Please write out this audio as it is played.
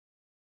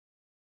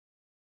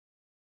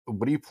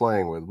What are you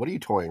playing with? What are you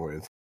toying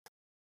with?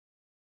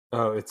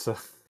 Oh, it's a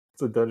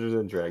Dungeons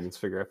and Dragons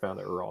figure I found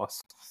at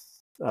Ross.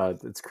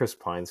 It's Chris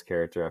Pine's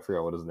character. I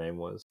forgot what his name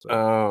was. So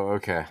Oh,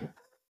 okay.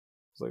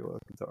 it's like a little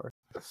guitar.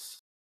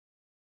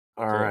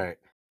 All right.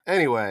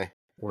 Anyway,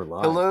 we're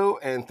live. Hello,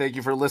 and thank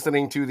you for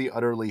listening to the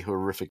Utterly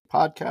Horrific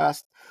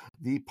Podcast,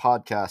 the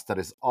podcast that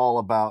is all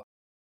about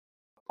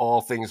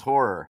all things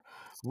horror.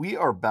 We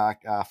are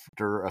back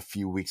after a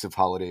few weeks of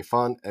holiday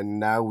fun, and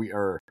now we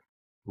are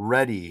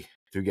ready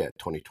to get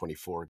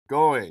 2024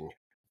 going.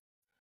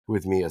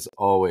 With me, as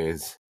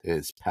always,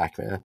 is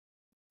Pac-Man.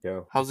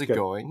 Yo, How's it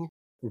going?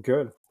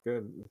 Good.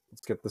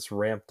 Let's get this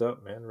ramped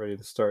up, man. Ready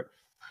to start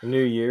a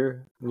new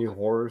year, new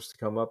horrors to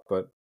come up,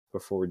 but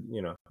before we,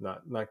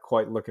 not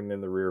quite looking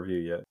in the rear view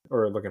yet,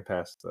 or looking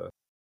past the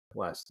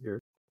last year.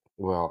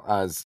 Well,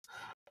 as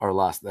our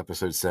last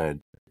episode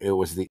said, it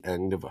was the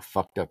end of a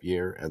fucked up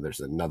year, and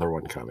there's another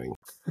one coming.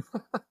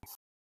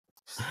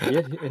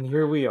 Yeah, and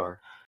here we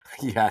are.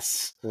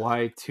 Yes.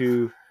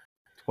 Y224.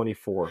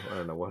 I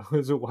don't know what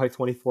was it.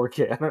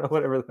 Y24K. I don't know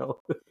whatever the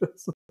hell it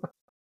is.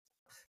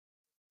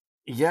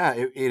 Yeah,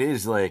 it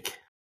is like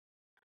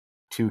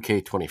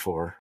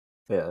 2K24.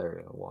 Yeah, there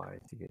we go.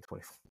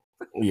 Y2K24.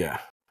 Yeah.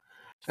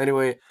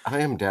 Anyway, I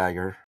am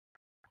Dagger,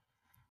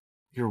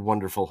 your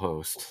wonderful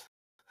host.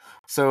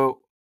 So,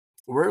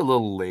 we're a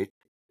little late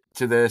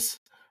to this,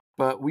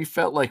 but we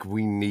felt like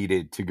we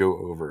needed to go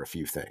over a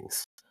few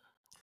things.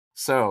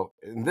 So,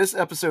 in this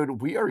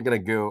episode, we are going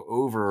to go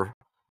over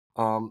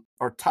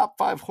our top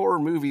 5 horror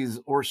movies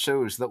or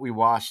shows that we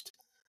watched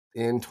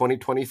in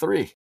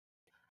 2023.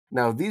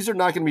 Now, these are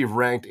not going to be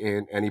ranked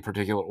in any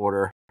particular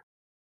order.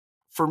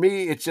 For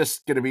me, it's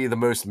just going to be the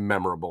most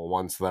memorable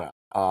ones that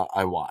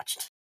I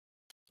watched.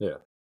 Yeah.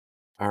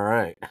 All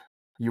right.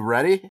 You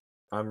ready?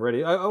 I'm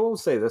ready. I will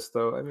say this,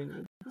 though. I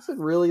mean, is it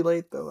really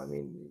late, though? I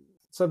mean,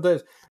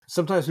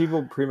 sometimes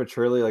people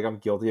prematurely, like I'm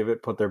guilty of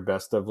it, put their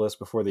best of list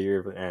before the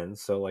year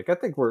ends. So, like, I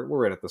think we're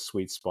right at the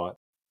sweet spot.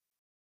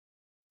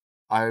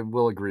 I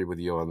will agree with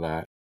you on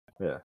that.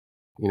 Yeah.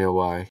 You know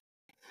why?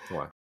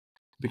 Why?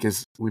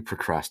 Because we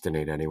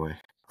procrastinate anyway.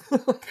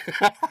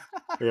 Yeah,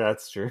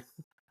 that's true.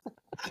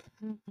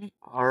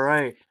 All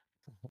right.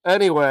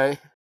 Anyway,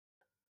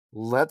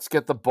 let's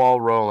get the ball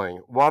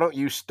rolling. Why don't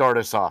you start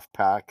us off,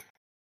 Pac?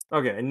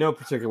 Okay, in no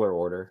particular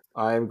order,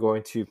 I am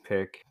going to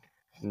pick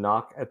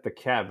Knock at the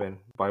Cabin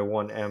by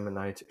one M.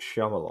 Night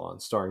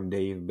Shyamalan, starring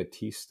Dave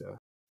Bautista.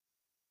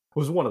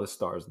 Who's one of the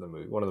stars in the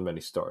movie, one of the many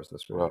stars in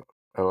this movie.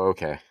 Oh,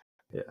 okay.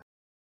 Yeah.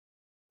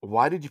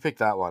 Why did you pick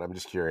that one? I'm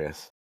just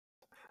curious.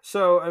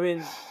 So, I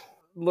mean,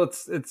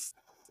 let's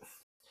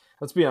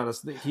be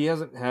honest. M.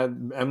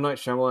 Night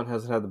Shyamalan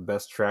hasn't had the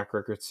best track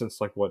record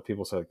since, like, what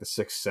people say, like The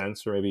Sixth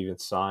Sense or maybe even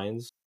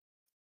Signs.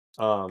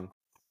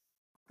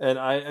 And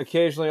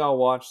I'll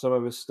watch some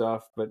of his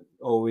stuff, but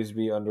always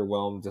be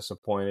underwhelmed,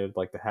 disappointed,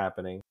 like The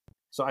Happening.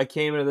 So I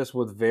came into this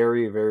with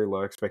very, very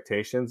low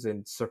expectations,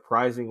 and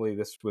surprisingly,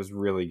 this was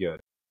really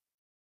good.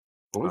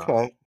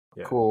 Okay.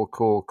 Yeah.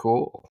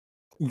 Cool.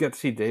 You got to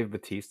see Dave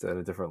Bautista in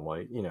a different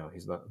light. You know,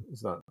 he's not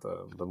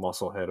the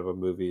muscle head of a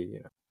movie. You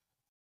know.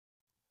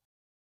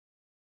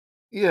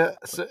 Yeah.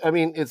 So I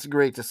mean, it's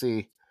great to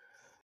see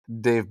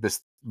Dave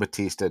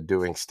Bautista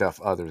doing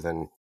stuff other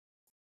than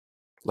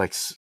like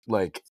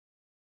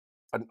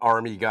an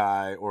army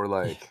guy or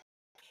like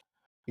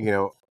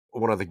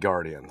one of the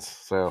Guardians.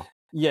 So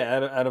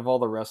yeah, out of all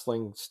the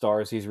wrestling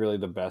stars, he's really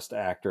the best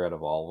actor out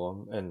of all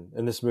of them,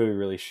 and this movie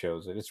really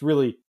shows it. It's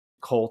really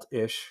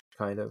cult-ish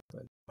kind of.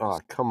 Oh,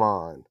 come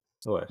on.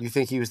 What? You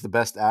think he was the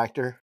best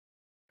actor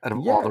out of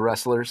Yeah. all the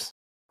wrestlers?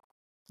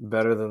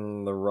 Better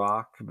than The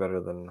Rock, better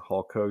than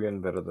Hulk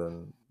Hogan, better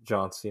than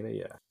John Cena,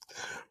 yeah.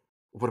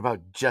 What about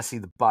Jesse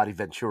the Body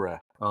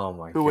Ventura? Oh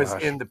my god. Who was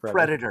in The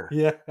Predator?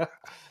 Yeah.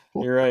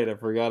 You're right, I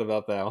forgot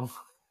about that one.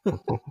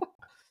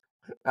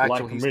 Actually,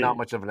 Like he's me. not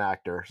much of an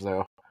actor,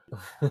 so.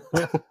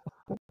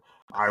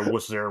 I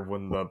was there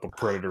when the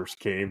Predators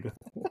came.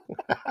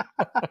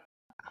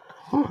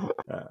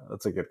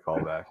 That's a good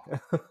callback.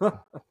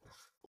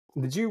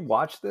 Did you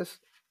watch this?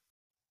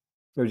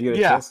 Or did you get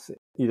a chance to see?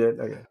 You did?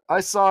 Okay.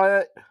 I saw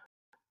it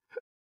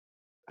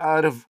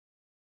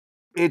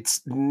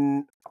it's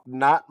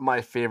not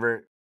my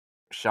favorite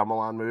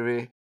Shyamalan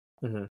movie.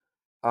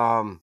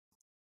 Mm-hmm.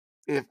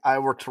 If I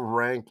were to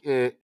rank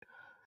it,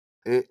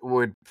 it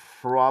would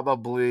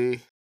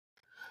probably...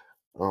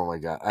 Oh my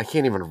god, I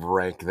can't even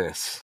rank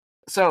this.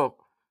 So,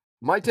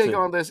 my take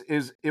on this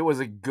is it was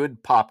a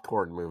good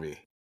popcorn movie.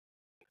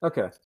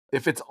 Okay.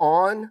 If it's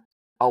on,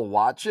 I'll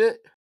watch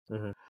it,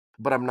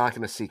 but I'm not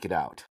going to seek it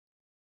out.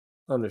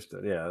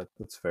 Understood. Yeah,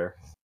 that's fair.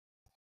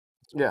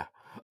 Yeah.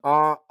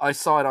 I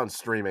saw it on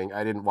streaming.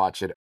 I didn't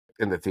watch it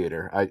in the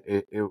theater.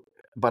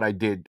 But I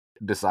did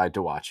decide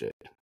to watch it.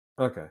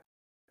 Okay.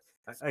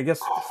 I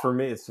guess for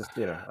me, it's just,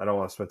 I don't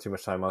want to spend too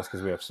much time on this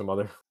because we have some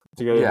other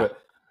together. Yeah.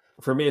 But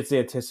for me, it's the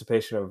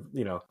anticipation of,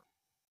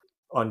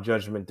 on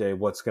Judgment Day,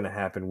 what's going to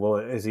happen?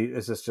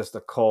 Is this just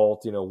a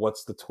cult?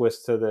 What's the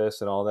twist to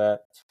this and all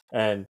that?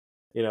 And,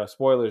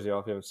 spoilers, y'all,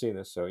 if you haven't seen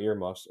this, so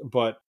earmuffs.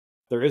 But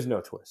there is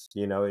no twist.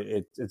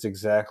 It's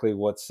exactly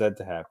what's said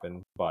to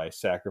happen by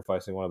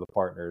sacrificing one of the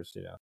partners.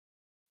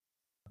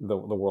 The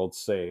world's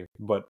saved,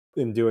 but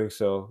in doing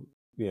so,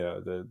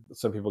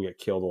 some people get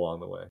killed along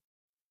the way.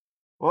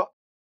 Well,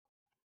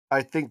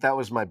 I think that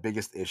was my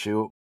biggest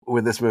issue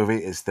with this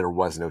movie is there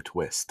was no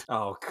twist.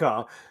 Oh,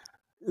 come.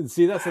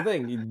 See, that's the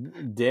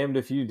thing. Damned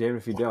if you, damned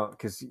if you don't,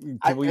 because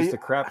I, people used I to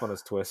crap on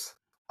his twists.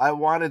 I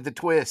wanted the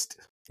twist.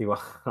 He,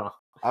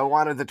 I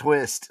wanted the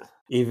twist.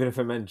 even if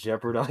it meant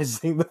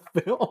jeopardizing the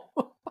film.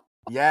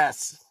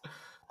 Yes.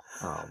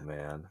 Oh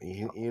man,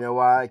 You know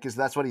why? Because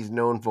that's what he's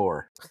known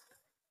for.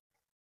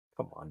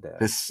 come on, Dad.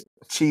 His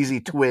cheesy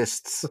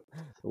twists.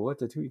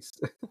 What a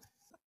twist!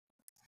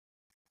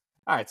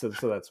 All right, so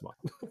that's mine.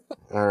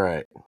 All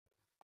right.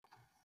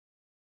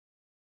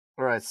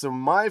 All right. So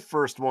my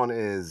first one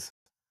is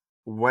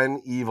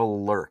When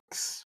Evil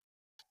Lurks.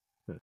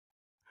 Hmm.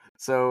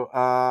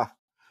 So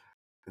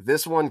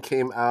this one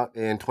came out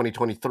in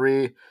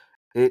 2023.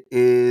 It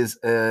is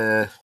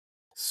a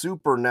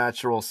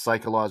supernatural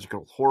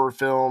psychological horror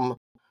film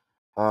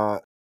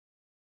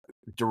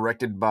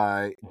directed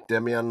by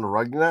Demian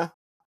Rugna.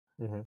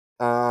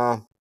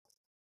 Mm-hmm.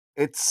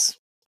 It's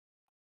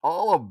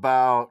all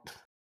about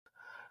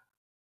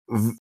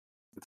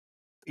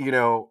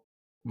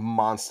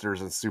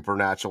monsters and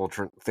supernatural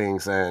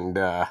things, and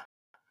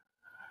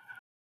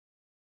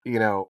you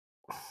know,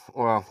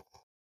 well,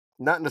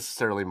 not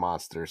necessarily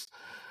monsters.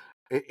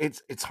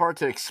 It's hard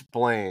to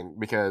explain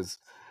because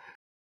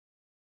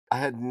I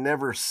had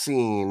never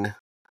seen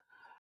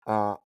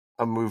uh,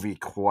 a movie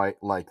quite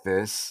like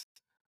this.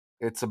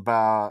 It's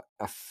about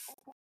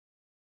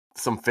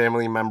some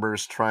family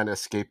members trying to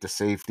escape to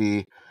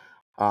safety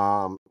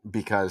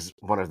because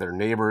one of their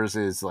neighbors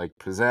is like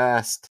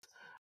possessed,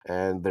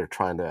 and they're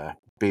trying to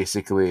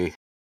basically,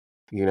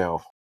 you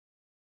know,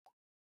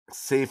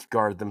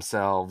 safeguard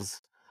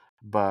themselves,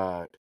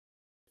 but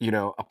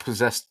a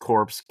possessed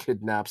corpse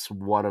kidnaps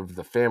one of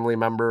the family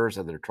members,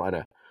 and they're trying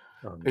to.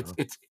 Oh no.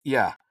 It's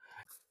yeah,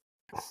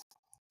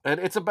 and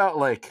it's about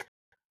like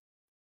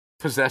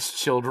possessed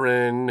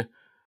children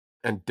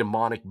and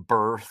demonic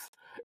birth.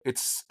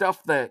 It's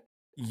stuff that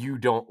you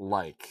don't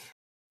like.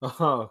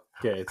 Oh,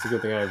 okay. It's a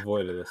good thing I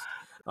avoided this.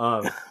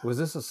 Was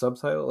this a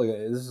subtitle? Like,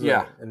 this is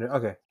Yeah,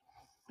 okay.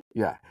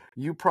 yeah.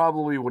 You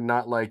probably would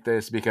not like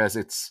this because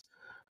it's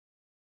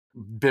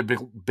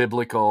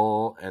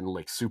biblical and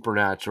like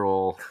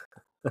supernatural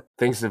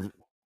things of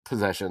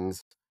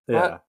possessions,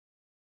 but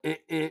Yeah.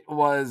 it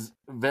was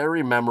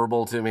very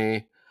memorable to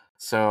me.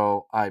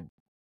 So I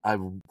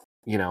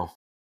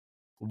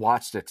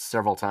watched it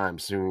several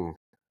times during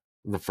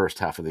the first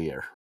half of the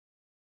year.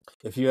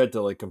 If you had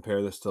to like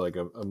compare this to like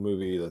a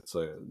movie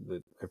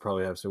that I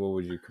probably have seen, what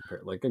would you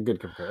compare? Like a good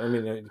compare? I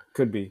mean, it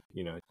could be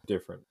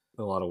different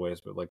in a lot of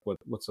ways, but like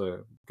what's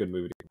a good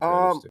movie to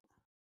compare this Um, to?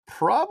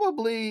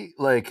 Probably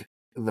like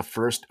the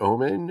first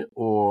Omen,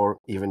 or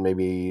even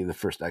maybe the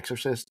first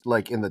Exorcist,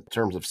 like in the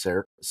terms of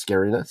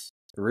scariness.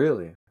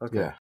 Really? Okay.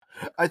 Yeah,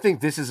 I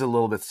think this is a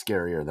little bit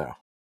scarier though.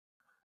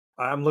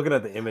 I'm looking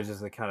at the images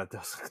and it kind of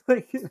does look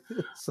like it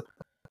is.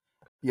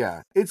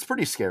 Yeah, it's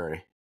pretty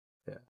scary,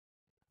 Yeah.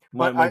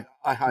 My but my, I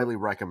my highly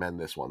recommend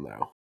this one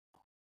though.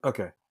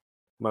 okay.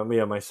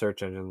 My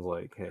search engine's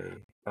like, hey,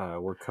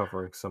 we're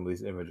covering some of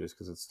these images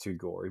because it's too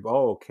gory.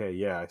 Oh, okay,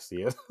 yeah, I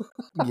see it.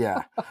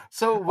 Yeah.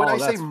 So when I Oh,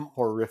 say that's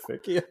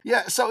horrific. Yeah.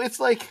 yeah, so it's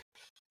like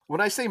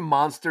when I say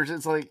monsters,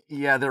 it's like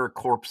yeah, there are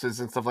corpses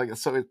and stuff like that.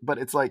 So, but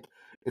it's like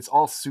it's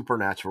all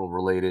supernatural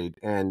related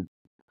and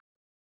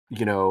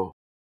you know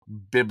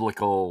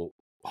biblical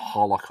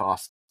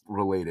Holocaust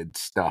related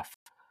stuff.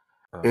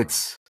 Uh,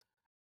 It's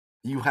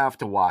you have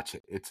to watch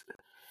it.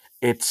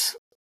 It's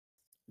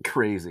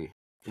crazy.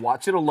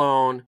 Watch it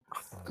alone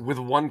with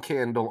one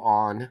candle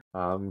on.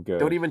 I'm Don't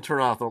good. even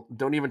turn off.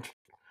 Don't even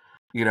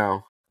you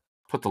know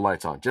put the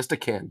lights on. Just a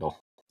candle.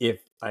 If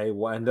I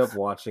end up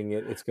watching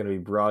it, it's going to be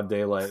broad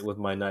daylight with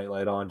my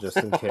nightlight on just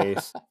in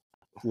case,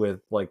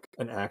 with like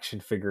an action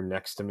figure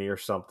next to me or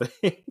something.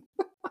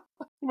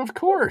 Of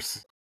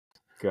course.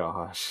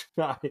 Gosh.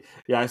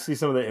 Yeah, I see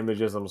some of the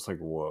images. I'm just like,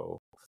 whoa,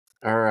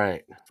 All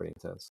right. pretty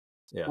intense.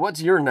 Yeah.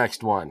 What's your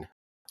next one?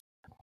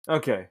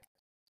 Okay.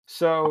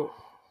 So,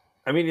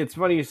 I mean, it's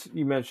funny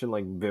you mentioned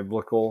like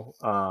biblical,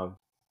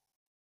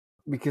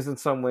 because in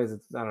some ways,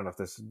 I don't know if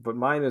this, but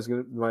mine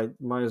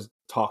is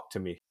Talk to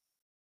Me.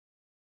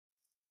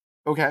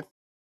 Okay.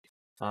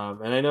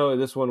 And I know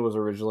this one was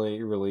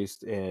originally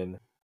released in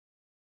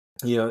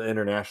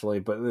internationally,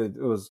 but it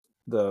was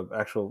the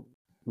actual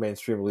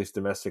mainstream release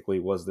domestically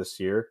was this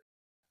year.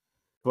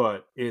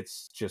 But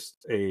it's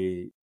just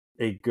a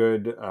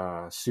good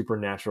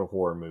supernatural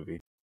horror movie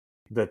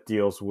that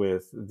deals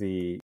with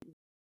the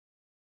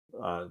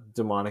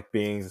demonic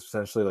beings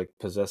essentially like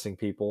possessing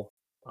people.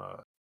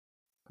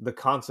 The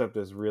concept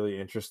is really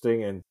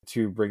interesting, and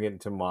to bring it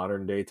into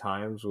modern day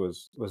times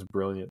was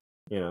brilliant.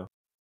 You know,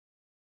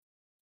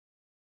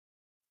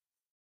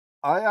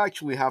 I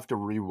actually have to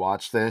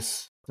rewatch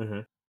this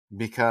hmm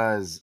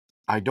because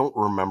I don't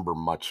remember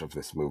much of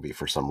this movie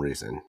for some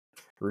reason.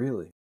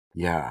 really.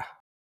 Yeah.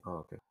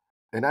 Oh, okay.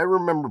 And I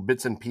remember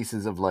bits and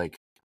pieces of like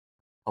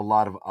a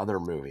lot of other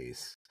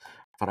movies,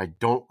 but I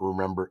don't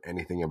remember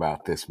anything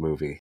about this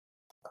movie.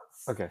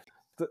 Okay.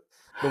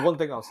 The one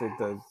thing I'll say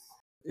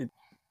it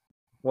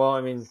well,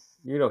 I mean,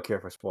 you don't care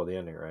if I spoil the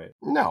ending, right?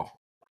 No.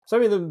 So I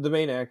mean, the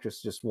main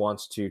actress just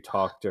wants to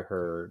talk to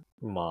her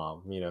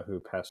mom, who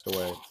passed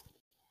away,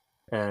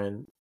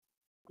 and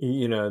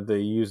they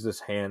use this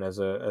hand as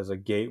a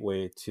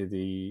gateway to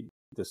the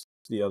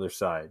other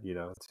side,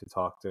 to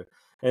talk to.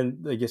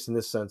 And I guess in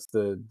this sense,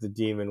 the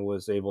demon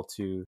was able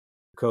to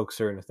coax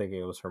her into thinking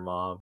it was her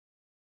mom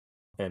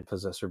and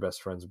possess her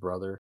best friend's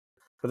brother.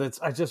 But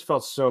I just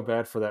felt so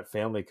bad for that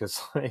family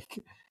because like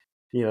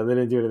they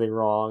didn't do anything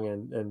wrong,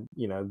 and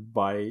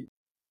by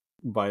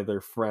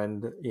their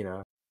friend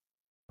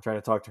trying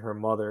to talk to her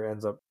mother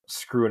ends up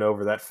screwing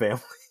over that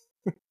family.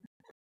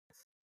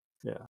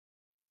 Yeah.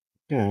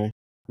 Okay.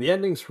 The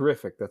ending's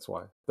horrific. That's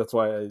why. That's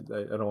why I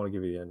don't want to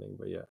give you the ending,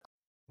 but yeah.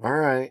 All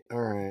right.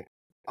 All right.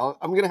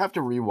 I'm gonna have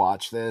to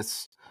rewatch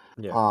this.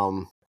 Yeah.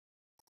 Um,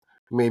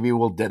 maybe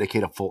we'll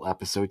dedicate a full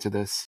episode to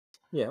this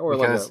Yeah, or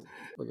because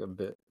like a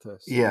bit to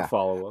yeah,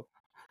 follow up.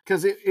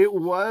 because it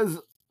was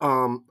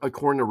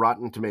according to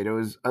Rotten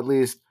Tomatoes at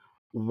least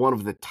one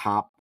of the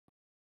top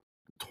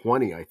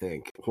 20, I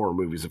think, horror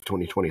movies of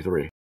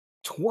 2023.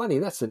 20,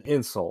 that's an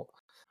insult.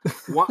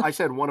 I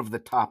said one of the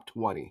top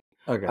 20.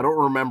 Okay. I don't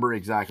remember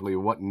exactly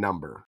what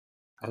number.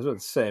 I was about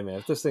to say, man,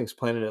 if this thing's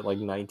planted at like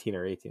 19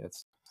 or 18,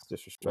 that's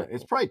disrespectful.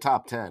 It's probably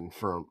top 10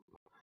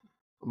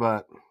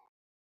 but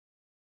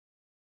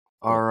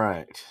all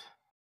right.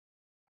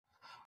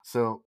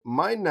 So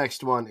my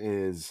next one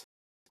is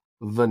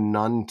The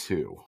Nun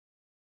 2.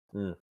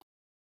 Mm.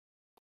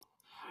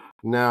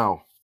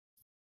 Now,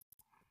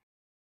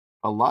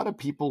 a lot of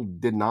people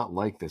did not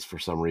like this for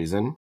some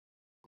reason.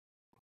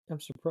 I'm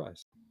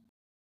surprised.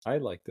 I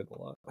liked it a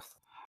lot.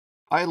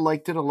 I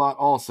liked it a lot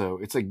also.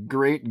 It's a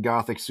great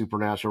gothic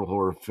supernatural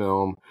horror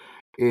film.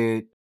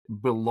 It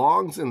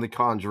belongs in the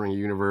Conjuring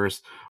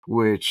universe,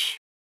 which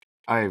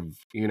I've,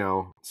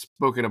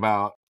 spoken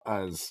about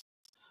as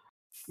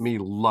me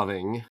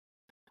loving.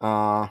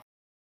 I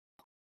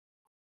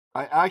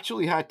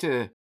actually had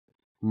to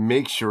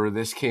make sure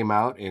this came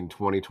out in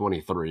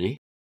 2023,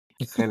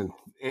 and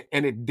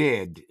it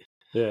did.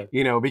 Yeah.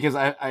 Because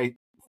I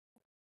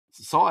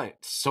saw it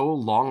so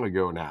long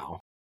ago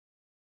now.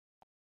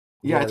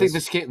 Yeah, I think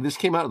this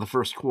came out of the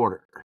first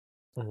quarter.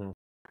 Mm-hmm.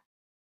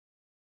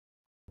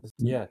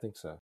 Yeah, I think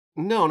so.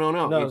 No. No,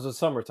 it was the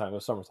summertime. It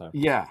was summertime.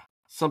 Yeah,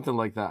 something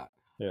like that.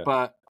 Yeah.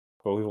 But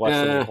we've watched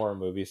so many horror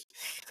movies.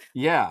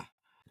 yeah,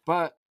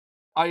 but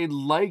I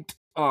liked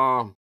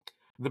the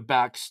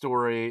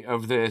backstory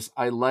of this.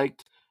 I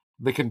liked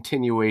the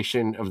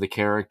continuation of the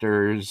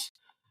characters.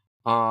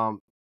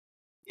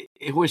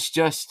 It was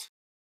just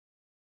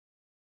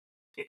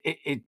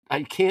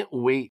I can't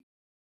wait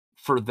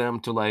for them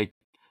to like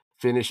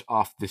finish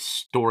off this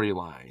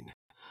storyline,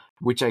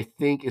 which I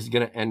think is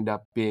going to end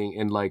up being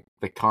in like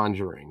The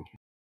Conjuring.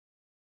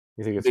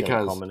 You think it's going to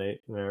Because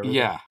culminate and everything?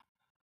 yeah,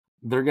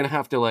 they're going to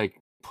have to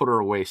like put her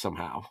away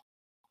somehow.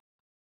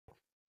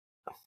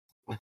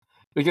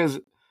 Because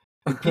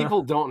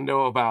people don't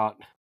know about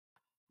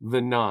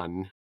The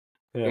Nun.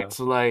 Yeah. It's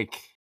like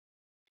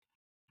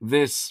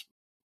this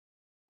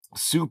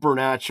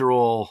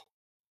supernatural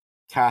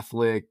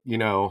Catholic,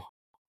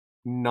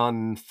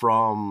 nun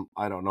from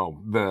I don't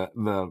know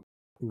the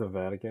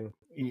Vatican.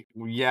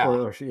 Yeah,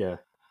 or yeah,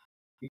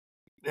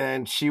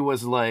 and she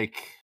was like,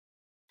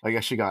 I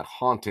guess she got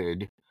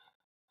haunted,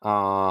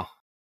 or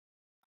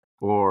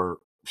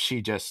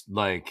she just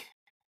like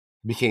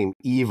became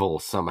evil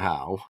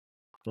somehow.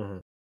 mm-hmm.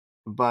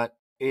 But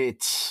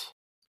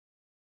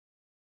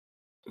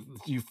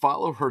you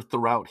follow her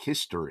throughout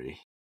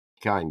history,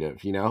 kind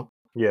of,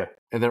 Yeah.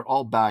 and they're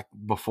all back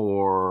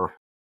before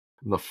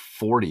the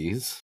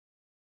 40s,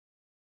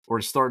 or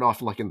it started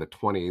off like in the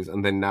 20s,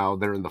 and then now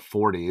they're in the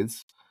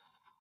 40s.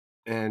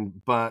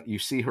 But you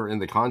see her in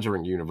the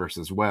Conjuring universe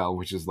as well,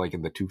 which is like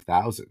in the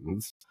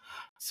 2000s.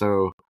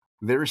 So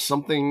there's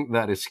something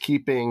that is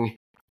keeping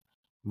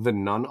the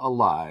nun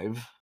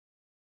alive.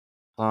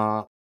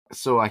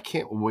 So I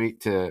can't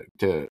wait to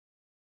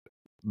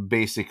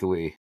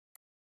basically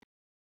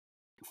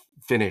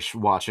finish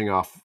watching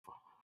off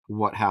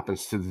what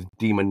happens to the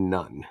demon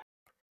nun.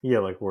 Yeah,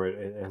 like where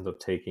it ends up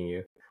taking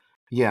you.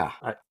 Yeah.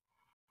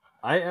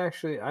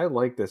 I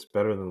like this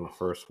better than the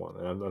first one,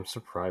 and I'm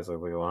surprised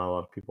like a lot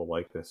of people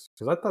like this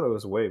because I thought it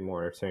was way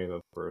more entertaining than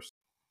the first.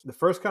 The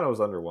first kind of was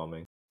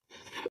underwhelming.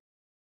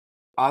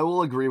 I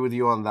will agree with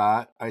you on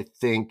that. I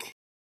think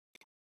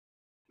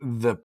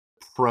the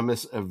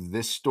premise of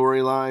this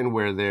storyline,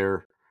 where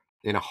they're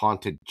in a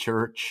haunted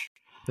church,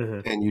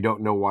 Mm-hmm. and you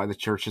don't know why the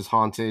church is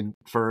haunted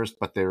first,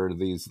 but there are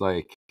these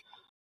like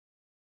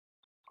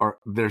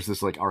there's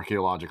this like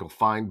archaeological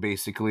find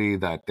basically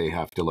that they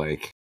have to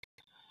like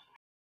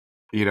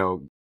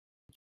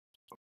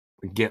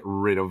get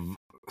rid of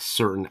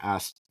certain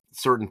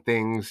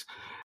things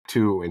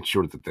to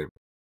ensure that the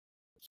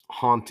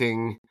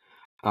haunting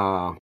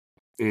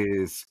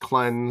is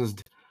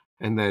cleansed,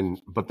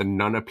 but the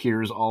nun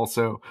appears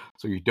also,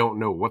 so you don't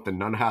know what the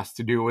nun has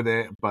to do with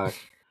it. But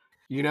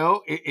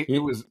it Yeah,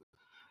 was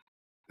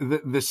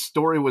the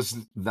story was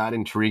that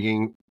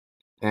intriguing,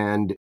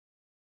 and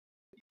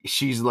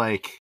she's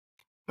like,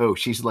 oh,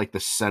 she's like the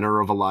center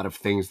of a lot of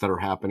things that are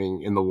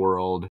happening in the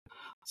world.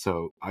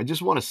 So I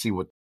just want to see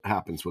what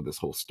happens with this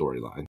whole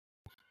storyline.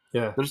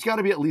 yeah. There's got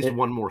to be at least It,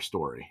 one more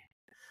story.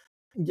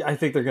 yeah, I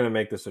think they're gonna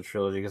make this a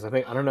trilogy because I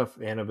don't know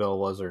if Annabelle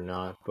was or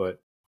not, but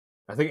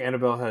I think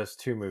Annabelle has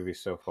 2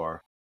 movies so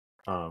far.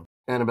 Um,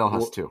 Annabelle we're,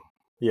 has two.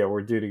 yeah,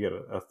 we're due to get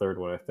a third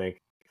one, I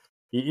think.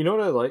 You know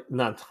what I like?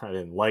 Not I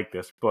didn't like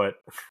this, but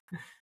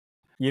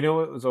you know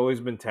what has always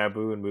been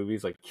taboo in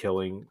movies, like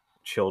killing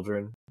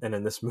children, and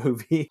in this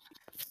movie,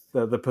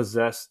 the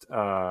possessed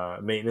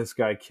maintenance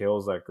guy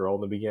kills that girl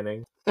in the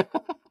beginning, and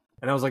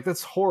I was like,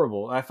 that's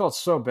horrible. I felt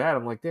so bad.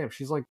 I'm like, damn,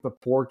 she's like the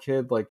poor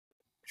kid, like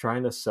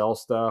trying to sell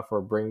stuff or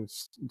bring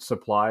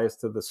supplies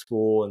to the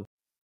school, and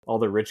all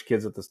the rich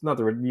kids at this, not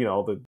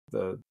the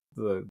the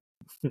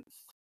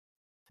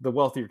the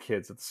wealthier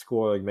kids at the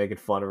school are like making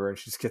fun of her, and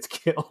she just gets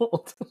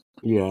killed.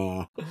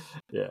 Yeah.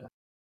 Yeah,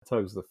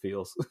 tugs the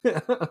feels.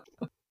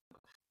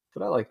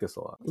 But I like this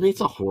a lot. I mean,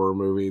 it's a horror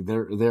movie.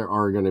 There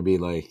are going to be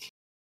like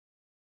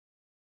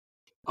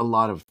a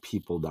lot of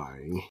people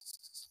dying.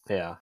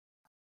 Yeah,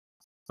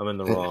 I'm in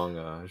the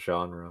wrong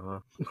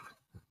genre. Huh?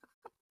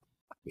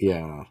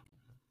 Yeah.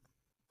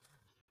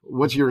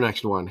 What's your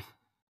next one?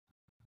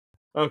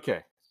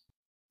 Okay,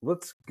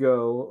 let's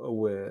go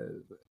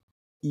with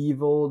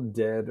Evil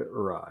Dead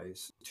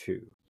Rise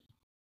 2.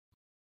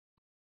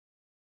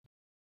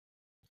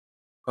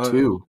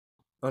 Two.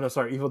 Oh no,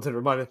 sorry, Evil Dead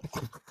Rise.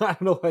 I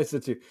don't know why I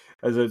said 2.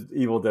 I said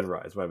Evil Dead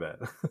Rise. My bad.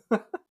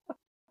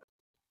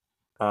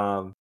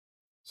 um,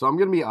 So I'm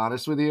going to be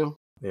honest with you.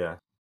 yeah,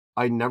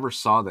 I never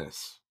saw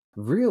this.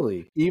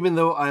 really, Even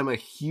though I'm a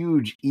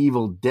huge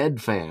Evil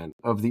Dead fan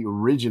of the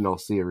original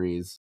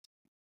series,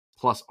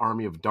 plus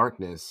Army of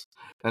Darkness,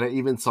 and I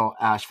even saw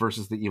Ash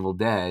versus the Evil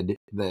Dead,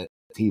 the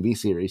TV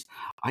series,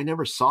 I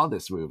never saw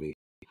this movie.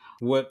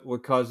 what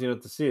caused you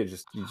not to see it?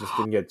 Just you just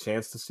didn't get a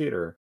chance to see it,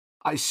 or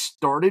I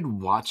started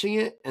watching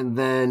it and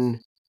then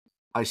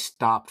I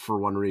stopped for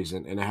one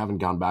reason and I haven't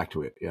gone back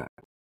to it yet.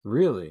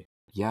 really?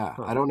 Yeah,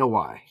 Huh. I don't know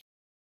why.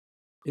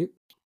 It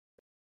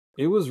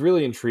it was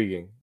really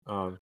intriguing.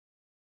 I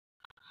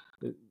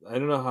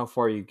don't know how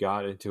far you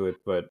got into it,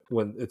 but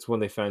when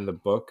they find the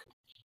book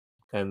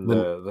and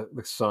Then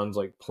the son's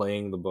like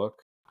playing the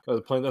book. Oh,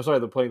 the playing. I'm sorry,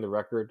 they're playing the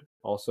record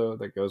also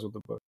that goes with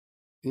the book.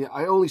 yeah,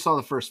 I only saw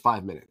the first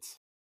 5 minutes.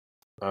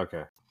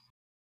 Okay.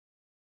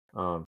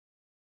 Um,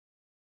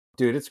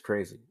 dude, it's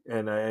crazy.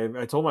 And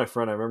I told my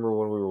friend. I remember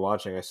when we were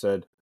watching. I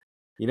said,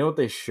 you know what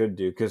they should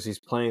do because he's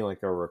playing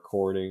like a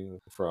recording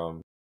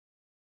from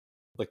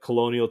like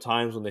colonial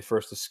times when they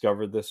first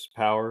discovered this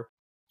power.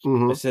 I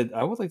Mm-hmm. said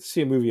I would like to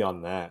see a movie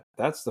on that.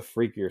 That's the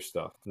freakier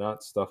stuff,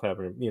 not stuff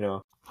happening.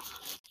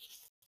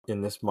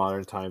 In this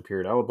modern time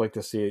period. I would like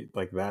to see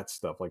like that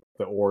stuff, like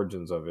the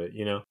origins of it.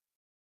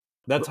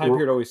 That The, time or,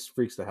 period always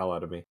freaks the hell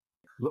out of me.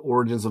 the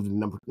origins of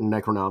the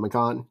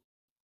Necronomicon.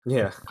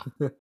 Yeah.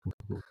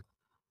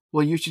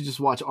 Well, you should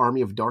just watch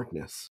Army of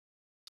Darkness.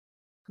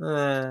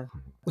 Eh,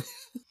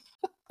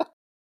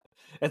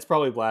 it's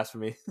probably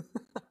blasphemy.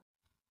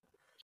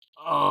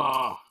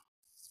 Oh,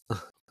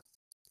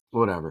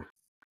 whatever.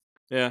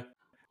 Yeah,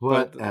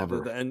 but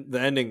Whatever. the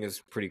ending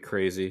is pretty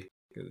crazy.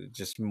 It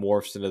just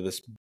morphs into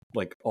this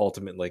like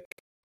ultimate like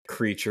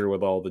creature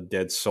with all the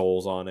dead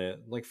souls on it,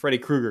 like Freddy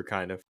Krueger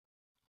kind of.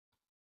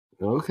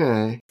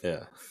 Okay.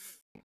 Yeah,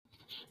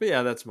 but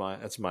yeah, that's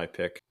my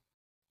pick.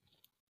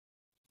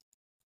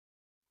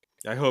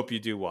 I hope you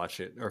do watch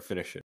it or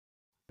finish it.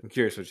 I'm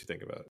curious what you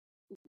think about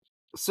it.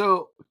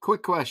 So,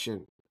 quick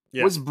question: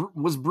 Yeah,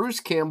 was Bruce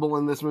Campbell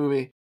in this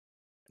movie?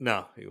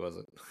 no, he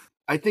wasn't.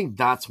 I think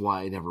that's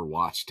why I never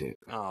watched it.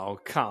 Oh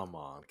come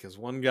on, because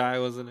one guy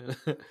wasn't in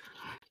it.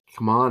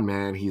 Come on,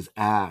 man. He's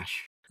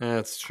Ash.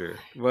 That's true,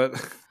 but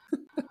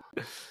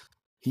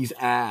He's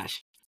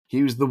Ash.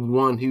 He was the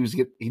one who's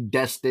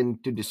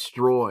destined to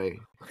destroy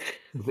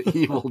the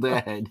Evil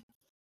Dead.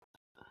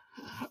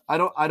 I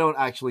don't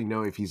actually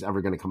know if he's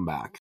ever going to come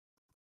back.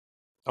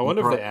 I He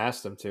wonder if they pro-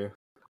 asked him to.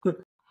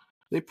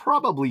 they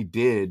probably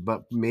did,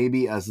 but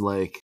maybe as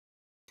like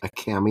a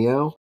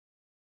cameo.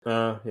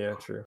 Yeah,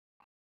 true.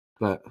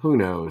 But who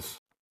knows?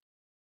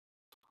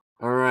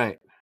 All right.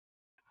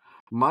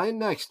 My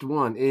next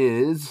one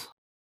is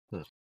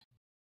Hmm.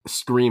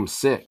 Scream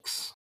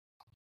 6.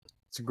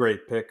 It's a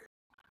great pick.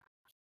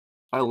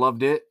 I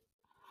loved it.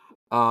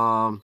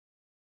 Um,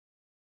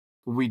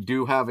 we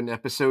do have an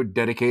episode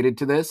dedicated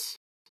to this.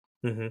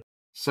 Mm-hmm.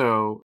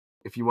 So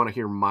if you want to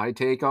hear my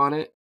take on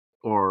it,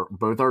 or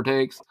both our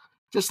takes,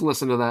 just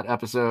listen to that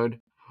episode.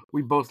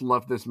 We both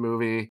love this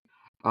movie.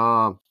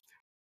 Um,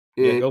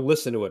 Yeah, it, go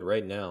listen to it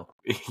right now.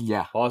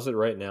 yeah, Pause it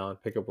right now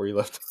and pick up where you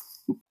left.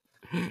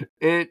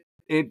 it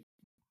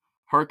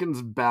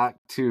harkens back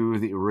to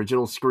the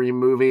original Scream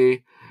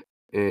movie.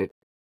 It,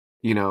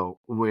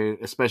 with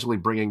especially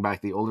bringing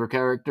back the older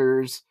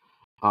characters.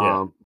 Yeah,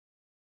 Um,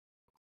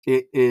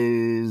 It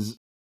is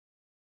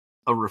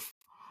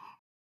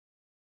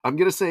I'm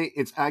gonna say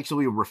it's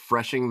actually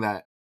refreshing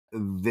that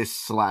this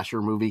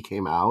slasher movie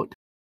came out,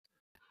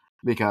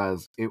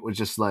 because it was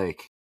just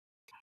like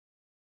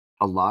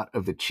a lot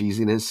of the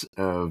cheesiness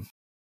of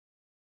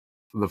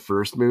the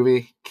first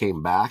movie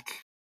came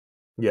back.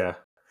 Yeah.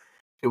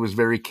 It was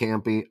very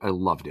campy. I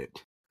loved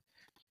it.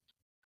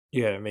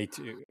 Yeah, me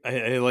too.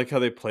 I like how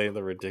they play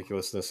the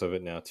ridiculousness of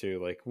it now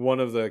too. Like one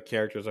of the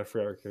characters, I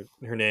forgot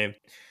her name.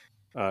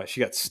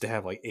 She got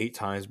stabbed like 8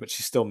 times, but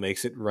she still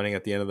makes it running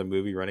at the end of the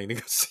movie, running to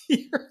go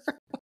see her.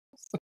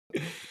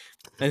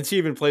 And she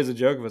even plays a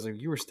joke of us like,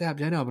 "You were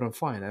stabbed, I know, but I'm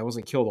fine. I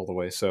wasn't killed all the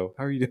way. So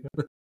how are you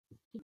doing?"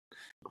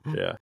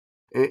 Yeah,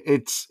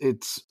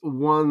 It's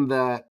one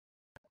that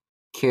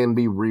can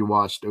be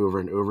rewatched over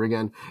and over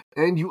again,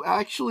 and you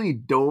actually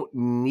don't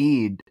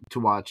need to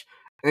watch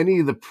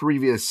any of the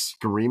previous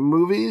Scream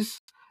movies,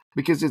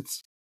 because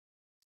it's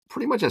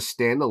pretty much a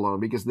standalone,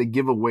 because they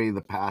give away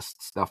the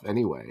past stuff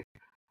anyway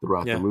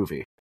throughout the yeah,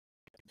 movie.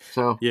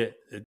 So yeah.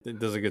 It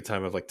does a good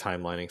time of like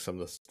timelining some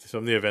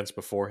of the events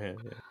beforehand.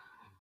 Yeah.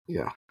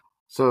 yeah,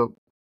 so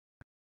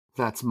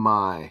that's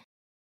my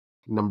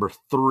number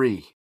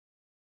 3.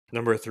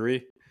 Number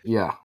 3.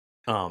 Yeah.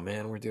 Oh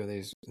man, we're doing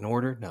these in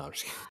order. No, I'm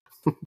just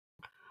kidding.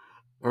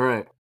 All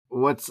right.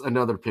 What's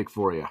another pick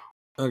for you?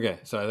 Okay,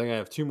 so I think I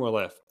have 2 more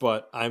left,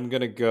 but I'm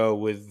gonna go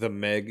with the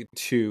Meg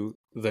 2,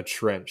 The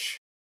Trench.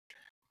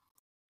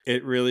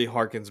 It really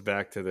harkens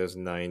back to those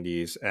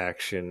 90s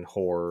action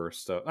horror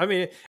stuff. I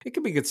mean, it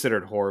could be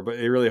considered horror, but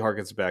it really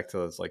harkens back to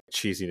this like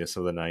cheesiness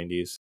of the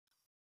 90s.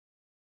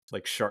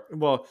 Like Shark,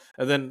 well,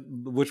 and then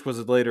which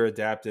was later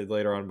adapted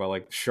later on by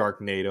like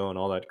Sharknado and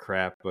all that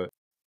crap. But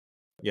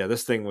yeah,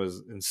 this thing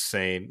was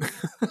insane.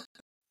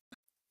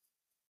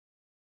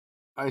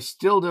 I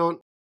still don't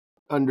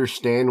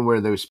understand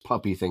where those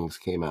puppy things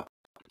came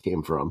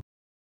from.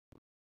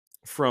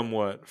 From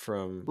what?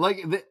 From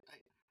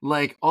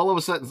Like all of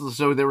a sudden,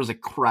 so there was a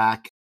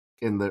crack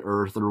in the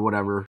earth or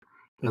whatever,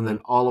 and then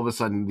Mhm. all of a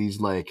sudden these,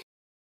 like,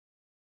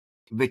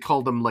 they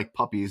called them like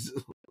puppies,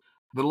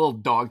 the little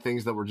dog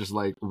things that were just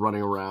like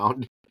running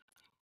around.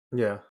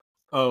 Yeah.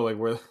 Oh, like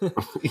where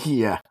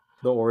Yeah,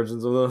 the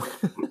origins of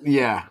them.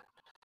 yeah.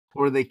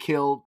 Or they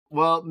killed.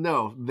 Well,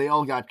 no, they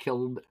all got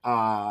killed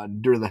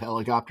during the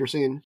helicopter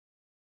scene.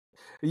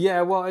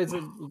 Yeah, well,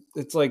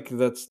 it's like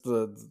that's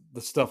the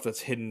stuff that's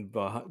hidden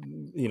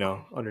behind,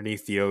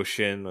 underneath the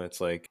ocean.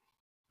 It's like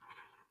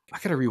I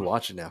gotta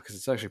rewatch it now because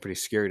it's actually pretty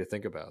scary to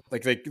think about.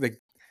 Like they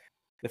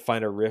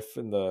find a riff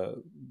in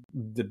the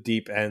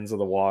deep ends of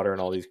the water,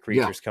 and all these Yeah,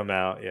 creatures come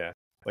out. Yeah,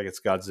 like it's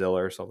Godzilla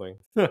or something.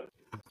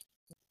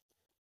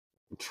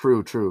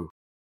 true, true.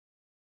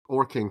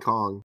 Or King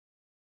Kong.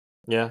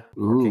 Yeah,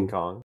 or King Ooh,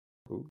 Kong.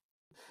 Ooh.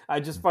 I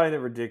just find it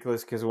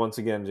ridiculous because once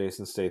again,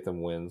 Jason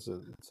Statham wins.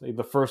 It's like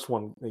the first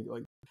one,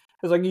 like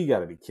it's like you got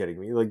to be kidding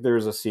me. Like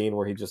there's a scene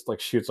where he just like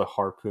shoots a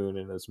harpoon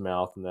in his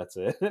mouth, and that's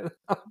it.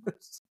 I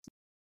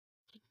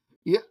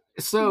yeah.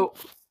 So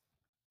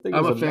think it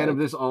I'm was a a fan of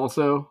Meg. this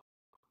also.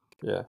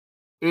 Yeah,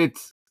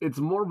 It's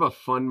more of a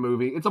fun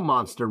movie. It's a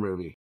monster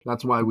movie.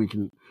 That's why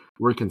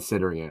we're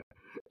considering it.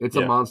 It's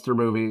a yeah. monster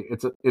movie.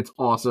 It's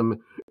awesome.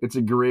 It's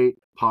a great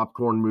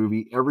popcorn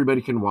movie.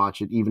 Everybody can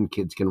watch it. Even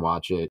kids can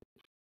watch it.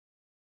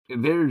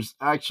 There's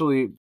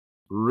actually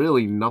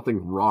really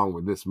nothing wrong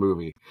with this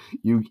movie.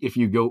 If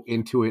you go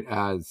into it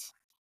as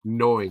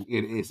knowing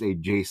it is a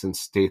Jason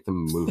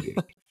Statham movie.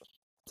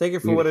 Take it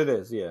for what it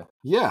is. Yeah,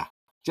 Yeah.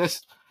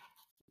 Just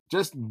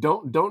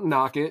don't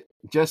knock it.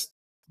 Just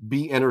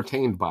be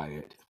entertained by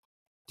it.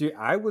 dude,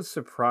 I was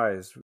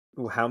surprised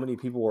how many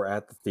people were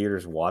at the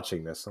theaters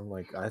watching this. I'm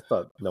like, I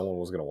thought no one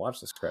was gonna watch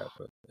this crap,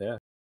 but yeah,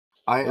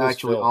 I it was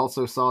actually filled.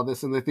 also saw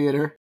this in the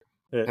theater,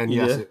 Yeah, and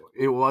you yes, did.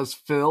 it was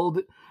filled,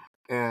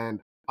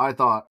 and I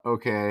thought,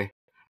 okay,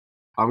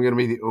 I'm gonna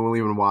be the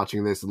only one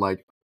watching this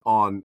like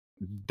on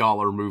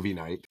dollar movie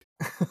night.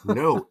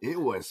 No, it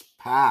was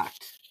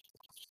packed.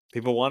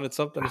 People wanted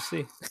something to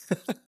see.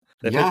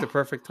 They picked Yeah, the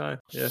perfect time.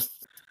 Yeah,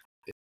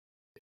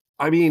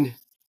 I mean,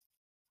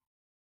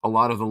 a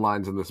lot of the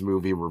lines in this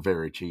movie were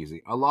very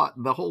cheesy.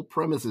 The whole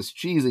premise is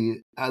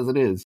cheesy as it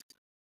is.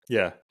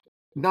 yeah.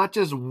 Not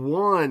just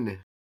one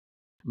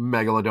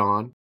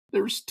megalodon,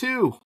 there's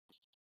two,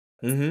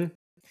 Mm-hmm.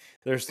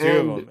 There's 2 of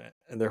and them,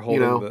 and they're you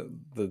holding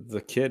know,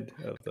 the kid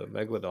of the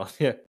megalodon.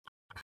 Yeah,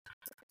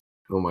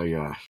 oh my gosh,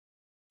 yeah.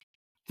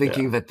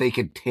 thinking that they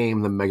could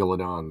tame the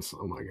megalodons.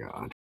 Oh my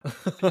god.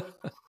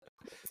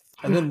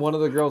 And then one of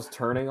the girls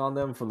turning on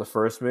them from the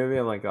first movie.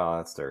 I'm like, oh,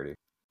 that's dirty.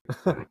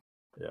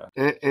 Yeah.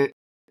 it, it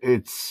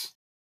it's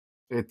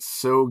it's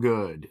so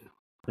good.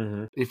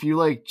 Mm-hmm. If you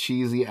like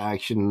cheesy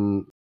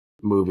action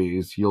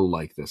movies, you'll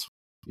like this.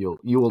 You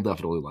will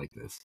definitely like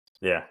this.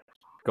 Yeah.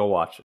 Go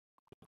watch it.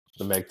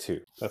 The Meg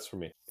 2. That's for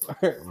me. All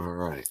right. All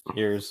right.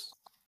 Here's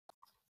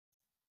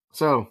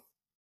So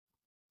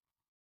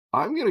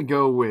I'm gonna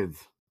go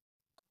with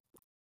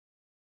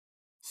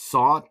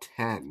Saw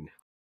 10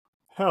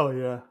 hell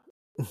yeah.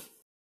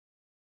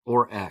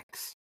 or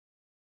X.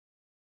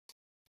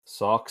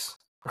 Socks.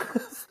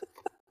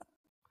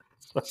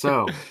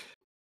 So,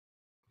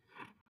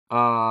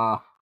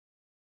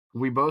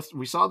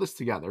 we saw this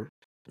together.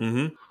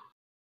 Mm-hmm.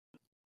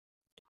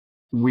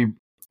 We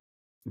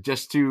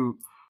just to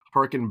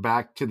harken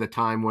back to the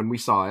time when we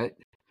saw it.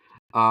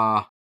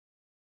 Uh,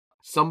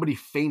 somebody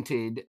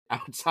fainted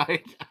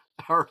outside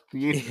our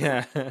theater.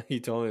 Yeah, he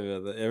told me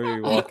about that.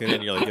 Every walking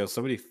in, you're like, yo,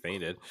 somebody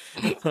fainted.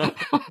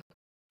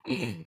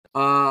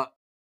 uh,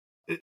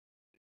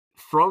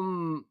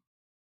 from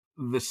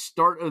the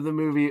start of the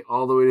movie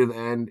all the way to the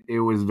end, it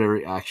was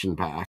very action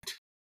packed.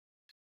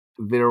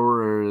 There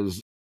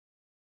was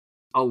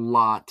a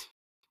lot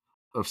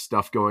of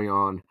stuff going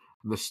on.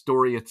 The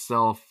story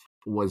itself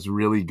was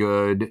really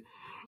good.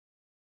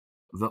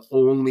 The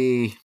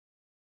only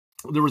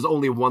there was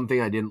only one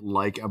thing I didn't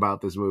like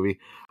about this movie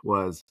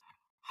was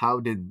how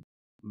did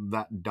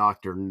that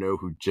doctor know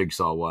who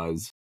Jigsaw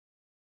was?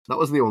 That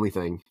was the only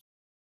thing.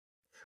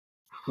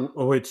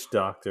 Which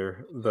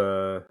doctor?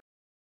 The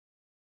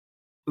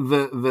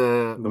The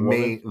woman?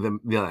 main the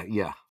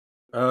yeah.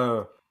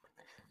 Oh,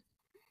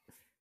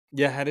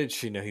 yeah. How did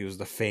she know he was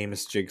the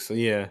famous Jigsaw?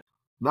 Yeah.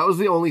 That was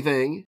the only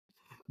thing.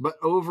 But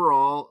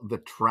overall, the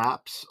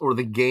traps or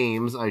the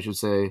games, I should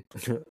say,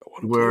 I want to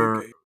play a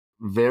were game.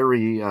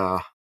 very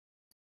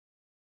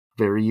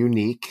very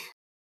unique.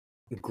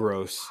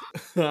 Gross,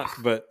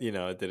 but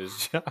it did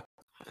its job.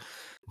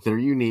 They're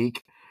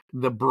unique.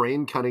 The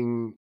brain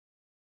cutting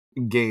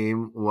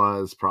game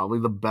was probably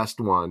the best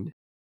one,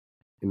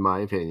 in my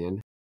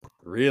opinion.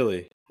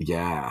 Really?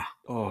 Yeah.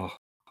 Oh,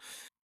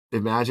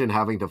 Imagine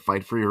having to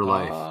fight for your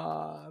life.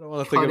 I don't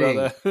want to think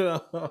about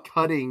that.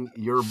 Cutting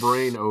your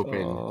brain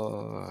open.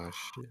 Oh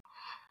shit.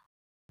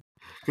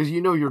 Because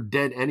you're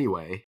dead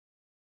anyway.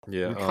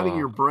 Yeah. You're cutting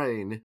your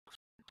brain.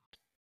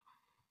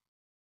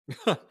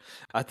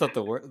 I thought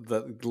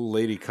the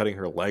lady cutting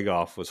her leg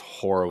off was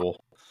horrible.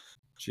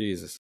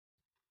 Jesus.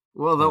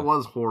 Well, that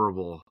was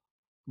horrible.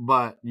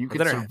 But you But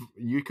could then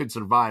you could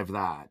survive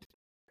that.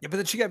 yeah, but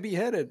then she got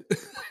beheaded.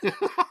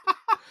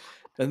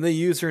 And they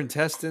use her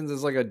intestines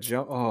as like a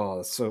jump. Oh,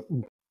 that's so.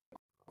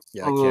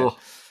 Yeah, I can't. Ugh.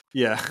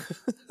 Yeah.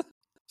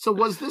 So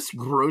was this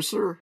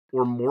grosser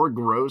or more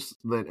gross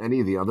than any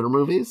of the other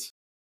movies?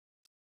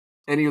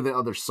 Any of the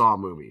other Saw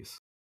movies?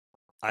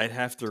 I'd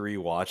have to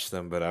rewatch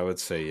them, but I would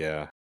say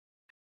yeah.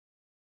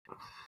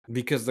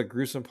 Because the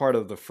gruesome part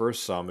of the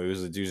first Saw movie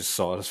is the dude just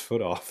sawed his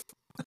foot off.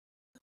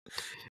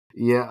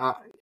 Yeah,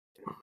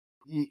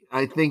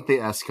 I think they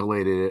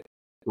escalated it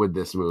with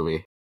this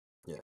movie.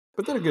 Yeah.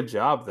 But did a good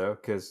job, though,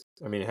 because,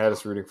 it had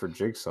us rooting for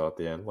Jigsaw at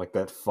the end. Like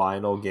that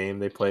final game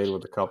they played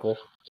with the couple.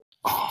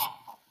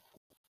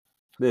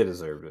 They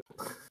deserved it.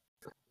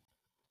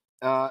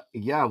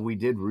 Yeah, we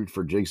did root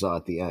for Jigsaw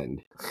at the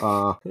end.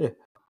 Yeah.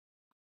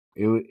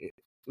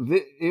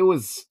 It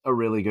was a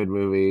really good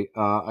movie.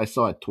 I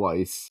saw it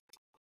twice.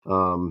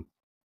 Will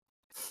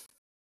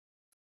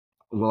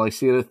I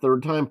see it a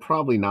third time?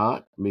 Probably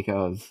not,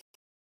 because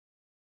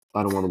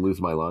I don't want to lose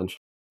my lunch.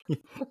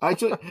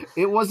 Actually,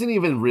 it wasn't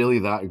even really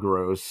that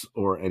gross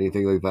or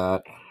anything like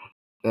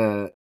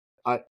that.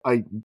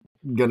 I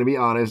gonna be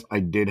honest, I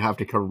did have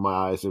to cover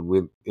my eyes in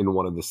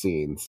one of the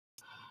scenes.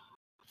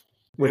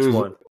 Which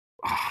one?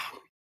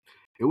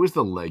 It was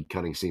the leg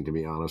cutting scene, to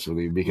be honest with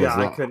you, because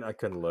Yeah, I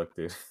couldn't look,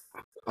 dude.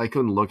 I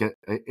couldn't look at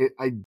it.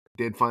 I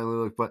did finally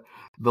look, but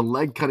the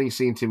leg cutting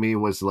scene to me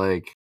was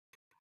like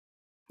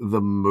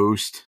the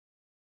most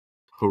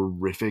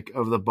horrific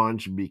of the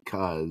bunch,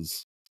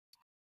 because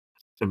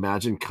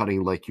imagine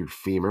cutting like your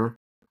femur.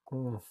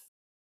 Oh.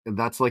 And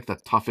that's like the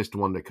toughest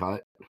one to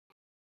cut.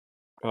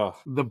 Oh.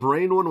 The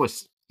brain one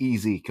was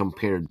easy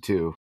compared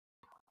to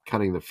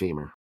cutting the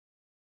femur.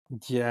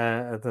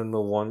 Yeah, and then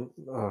the one,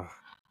 oh,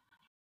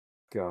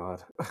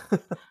 God.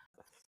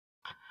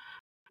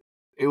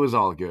 It was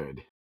all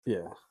good.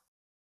 Yeah.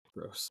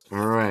 Gross.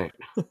 All right.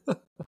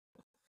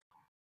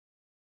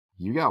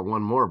 You got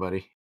one more,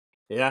 buddy.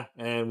 Yeah,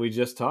 and we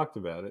just talked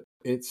about it.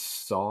 It's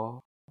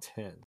Saw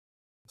 10.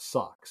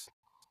 Sucks.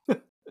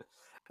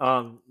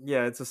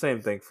 Yeah, it's the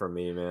same thing for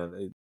me,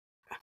 man.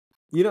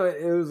 It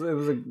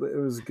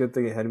was a good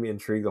thing. It had me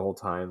intrigued the whole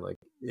time. Like,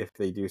 if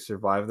they do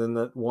survive, then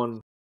that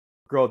one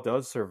girl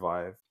does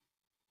survive,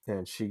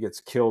 and she gets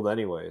killed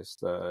anyways.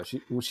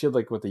 She had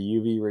like what the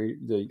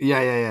UV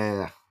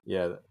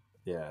Yeah.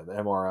 the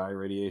MRI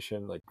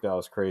radiation. Like, that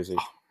was crazy.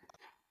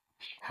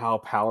 How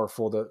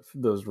powerful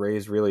those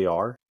rays really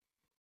are.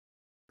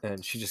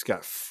 And she just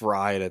got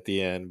fried at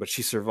the end, but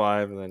she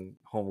survived, and then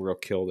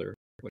Homegirl killed her,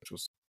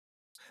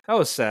 that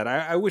was sad.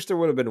 I wish there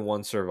would have been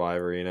one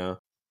survivor,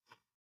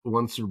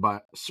 One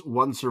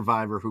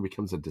survivor who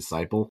becomes a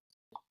disciple.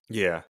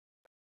 Yeah.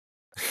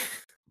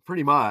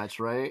 Pretty much,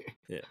 right?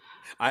 Yeah.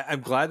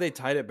 I'm glad they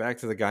tied it back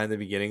to the guy in the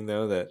beginning,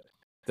 though,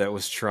 that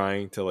was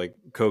trying to like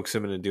coax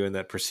him into doing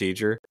that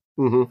procedure.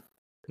 Mm-hmm.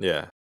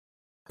 Yeah.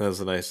 That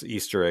was a nice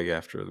Easter egg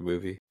after the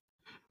movie.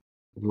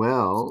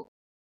 Well,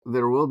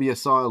 there will be a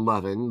Saw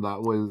 11.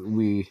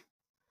 We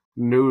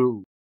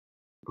knew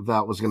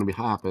that was going to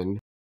happen.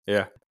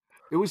 Yeah.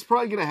 It was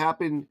probably going to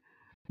happen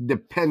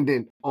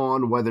dependent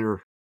on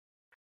whether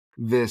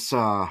this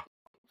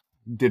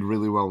did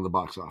really well in the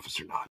box office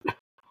or not.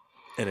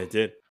 And it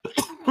did.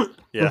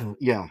 Yeah.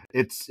 Yeah,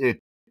 it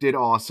did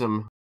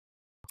awesome.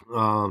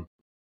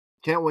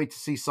 Can't wait to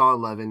see Saw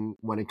 11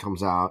 when it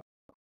comes out.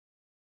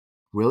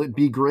 Will it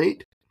be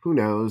great? Who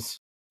knows?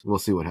 We'll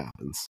see what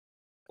happens.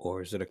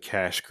 Or is it a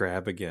cash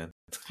grab again?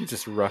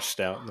 Just rushed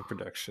out in the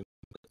production.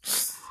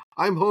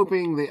 I'm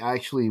hoping they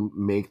actually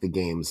make the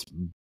games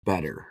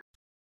better.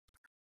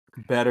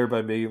 Better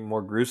by being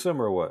more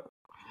gruesome or what?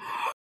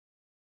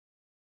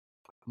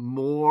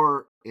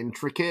 More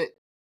intricate,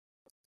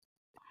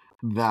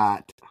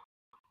 that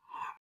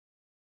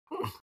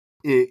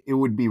it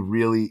would be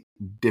really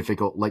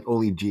difficult, like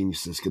only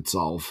geniuses could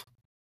solve.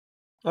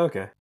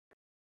 Okay.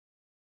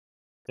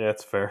 Yeah,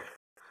 that's fair.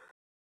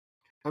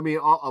 I mean,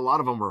 a lot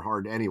of them were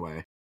hard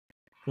anyway.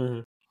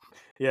 Mm-hmm.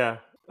 Yeah.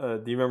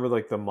 Do you remember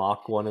like the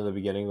mock one in the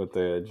beginning with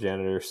the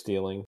janitor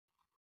stealing?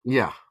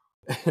 Yeah.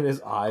 And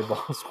his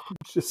eyeballs were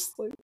just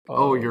like,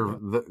 Oh, you're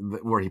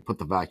where he put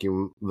the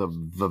vacuum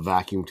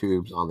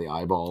tubes on the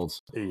eyeballs.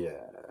 yeah.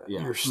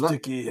 Yeah. Your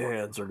sticky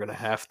hands are gonna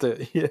have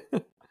to. Yeah.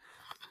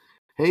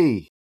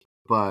 Hey,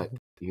 but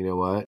you know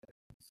what?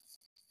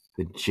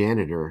 The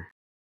janitor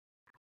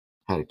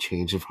had a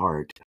change of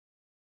heart.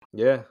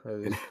 Yeah.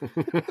 It's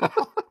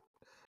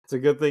a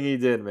good thing he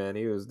did, man.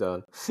 He was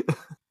done.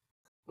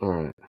 All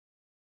right.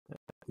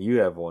 You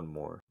have one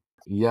more.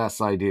 Yes,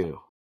 I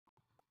do.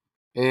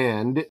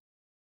 And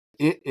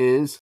it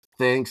is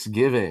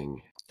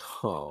Thanksgiving.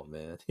 Oh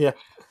man. Yeah.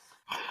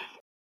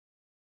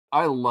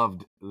 I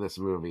loved this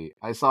movie.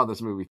 I saw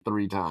this movie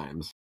 3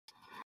 times.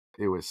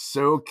 It was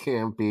so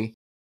campy.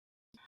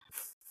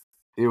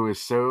 It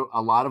was so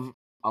a lot of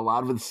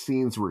the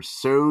scenes were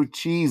so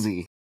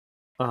cheesy.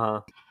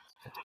 Uh-huh.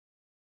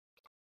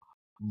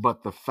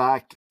 But the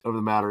fact of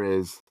the matter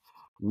is,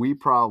 we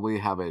probably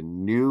have a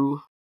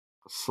new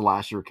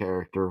slasher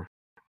character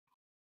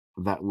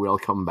that will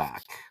come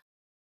back.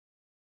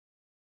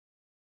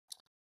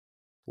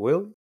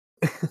 Will?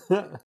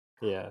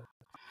 Yeah.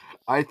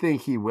 I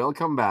think he will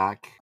come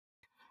back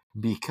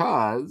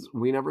because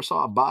we never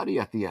saw a body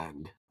at the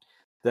end.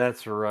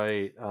 That's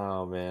right.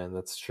 Oh man,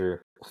 that's true.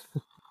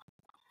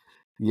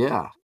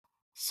 Yeah.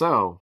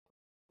 So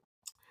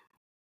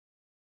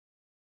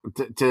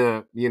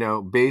to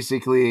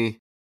basically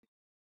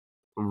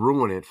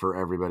ruin it for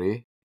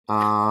everybody.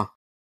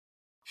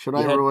 Should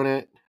I ruin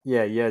it?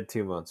 Yeah, you had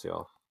 2 months,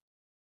 y'all.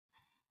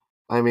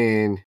 I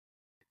mean,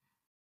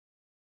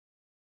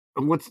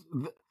 let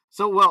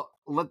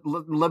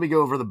me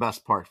go over the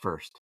best part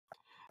first.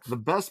 The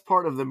best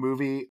part of the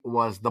movie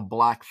was the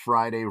Black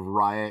Friday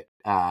riot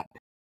at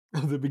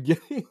the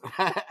beginning.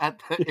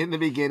 In the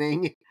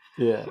beginning.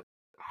 Yeah.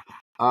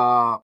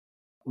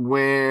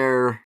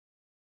 Where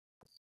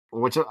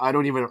which I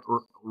don't even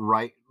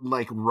right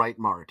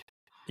Mart.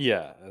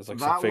 Yeah, it was like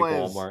some fake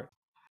Walmart.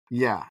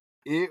 Yeah,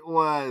 it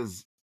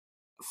was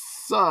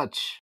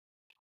such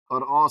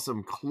an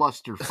awesome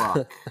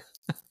clusterfuck.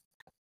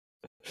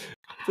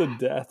 The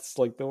deaths,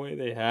 like the way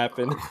they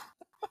happen.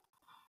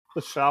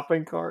 The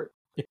shopping cart.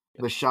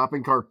 The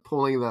shopping cart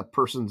pulling that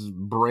person's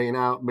brain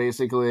out,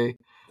 basically.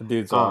 The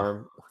dude's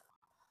arm.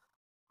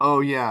 Oh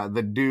yeah,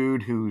 the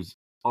dude whose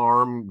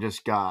arm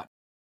just got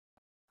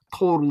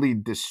totally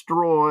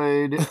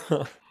destroyed.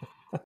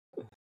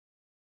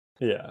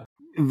 Yeah.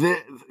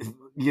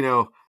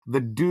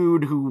 The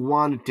dude who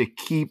wanted to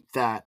keep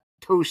that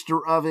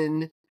toaster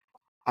oven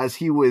as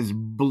he was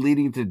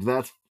bleeding to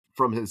death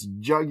from his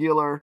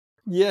jugular.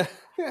 Yeah.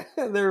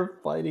 They were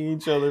fighting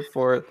each other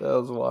for it.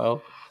 That was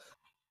wild.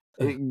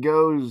 It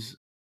goes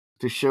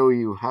to show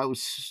you how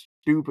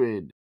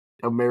stupid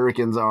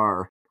Americans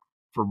are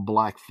for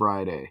Black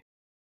Friday.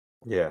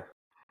 Yeah.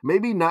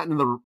 Maybe not in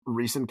the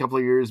recent couple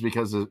of years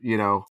because of,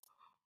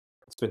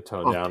 it's been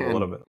toned down a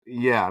little bit.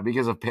 Yeah,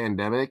 because of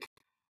pandemic.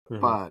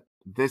 Mm-hmm. But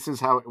this is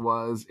how it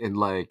was in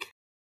like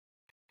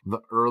the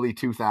early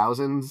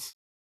 2000s.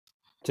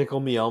 Tickle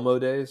Me Elmo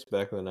days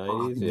back in the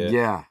 90s.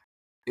 Yeah.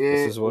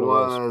 This is what it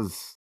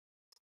was.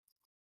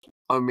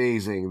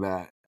 Amazing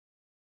that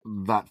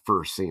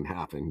first scene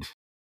happened.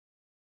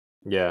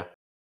 Yeah.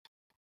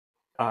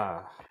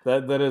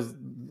 That's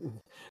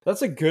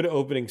a good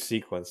opening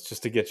sequence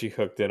just to get you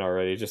hooked in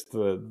already. Just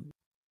the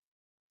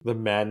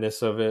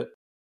madness of it.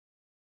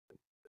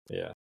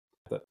 Yeah.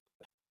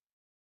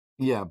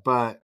 Yeah,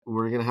 but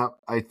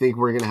I think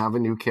we're gonna have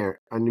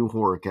a new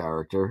horror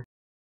character.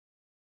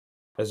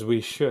 As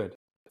we should.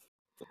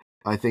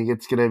 I think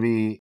it's gonna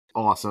be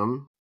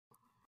awesome.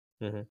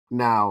 Mm-hmm.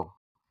 Now,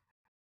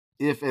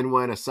 if and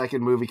when a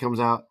second movie comes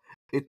out,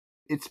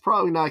 it's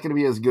probably not gonna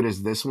be as good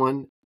as this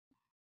one,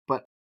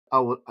 but I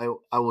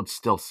would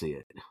still see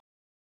it.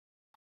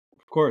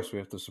 Of course, we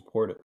have to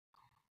support it.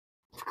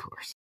 Of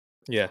course.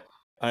 Yeah.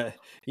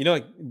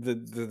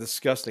 The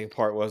disgusting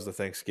part was the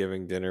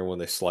Thanksgiving dinner when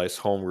they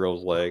sliced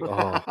homegirl's leg.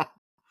 Oh.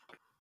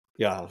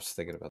 Yeah, I was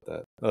thinking about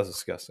that. That was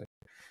disgusting.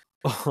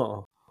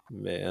 Oh,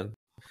 man.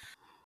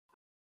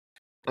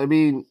 I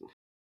mean,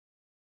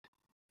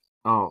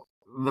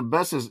 the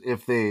best is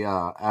if they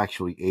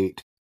actually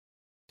ate.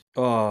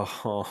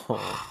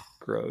 Oh,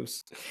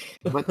 gross.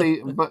 But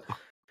they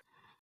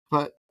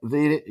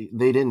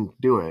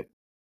didn't do it.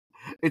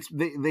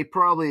 They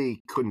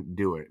probably couldn't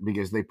do it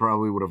because they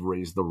probably would have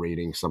raised the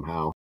rating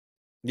somehow.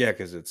 Yeah,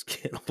 because it's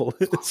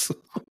cannibalism.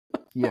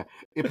 Yeah,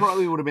 it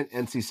probably would have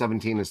been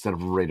NC-17 instead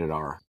of rated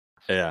R.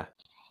 Yeah.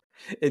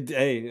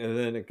 Hey, and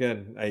then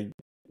again, I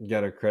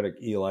gotta credit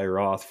Eli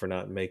Roth for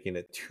not making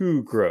it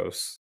too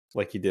gross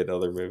like he did in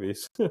other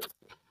movies.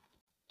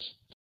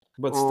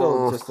 But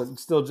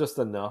still just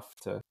enough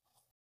to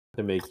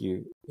make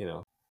you,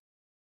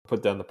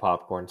 put down the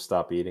popcorn,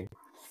 stop eating.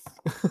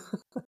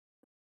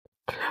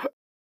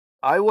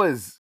 I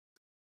was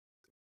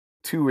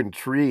too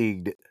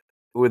intrigued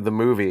with the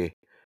movie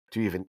to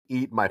even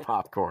eat my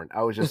popcorn.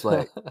 I was just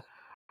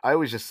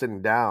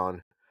sitting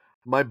down.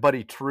 My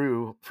buddy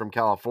True from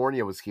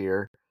California was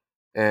here,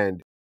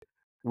 and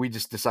we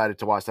just decided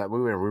to watch that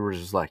movie, and we were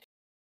just like,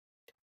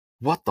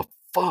 what the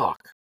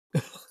fuck?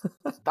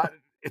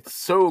 It's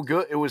so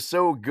good. It was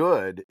so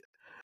good.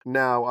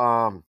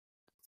 Now,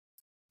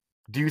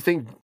 do you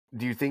think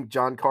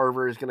John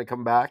Carver is going to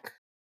come back?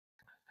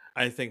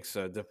 I think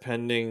so,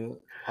 depending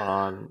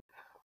on.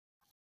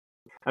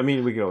 I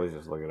mean, we could always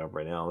just look it up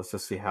right now. Let's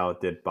just see how it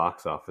did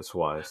box office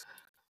wise.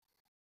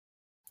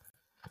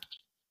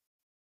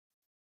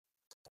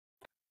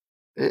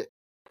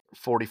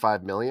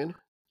 45 million.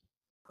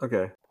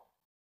 Okay.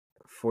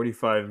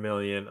 45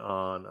 million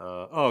on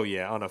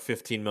on a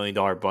 $15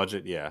 million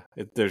budget. Yeah,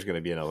 there's going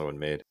to be another one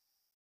made.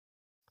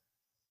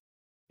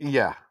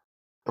 Yeah,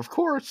 of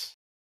course.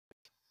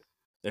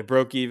 It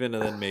broke even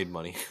and then made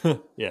money.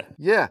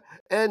 Yeah,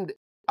 and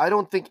I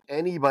don't think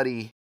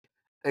anybody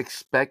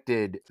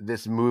expected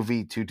this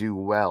movie to do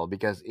well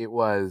because it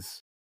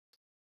was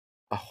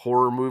a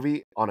horror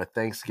movie on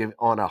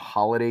a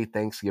holiday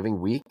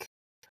Thanksgiving week.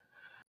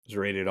 It's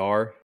rated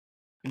R.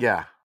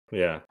 Yeah,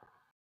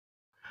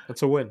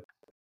 that's a win.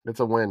 it's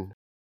a win.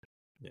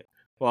 Yeah.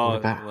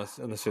 Well,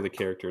 unless you're the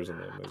characters in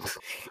the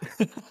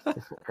movie.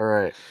 All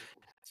right.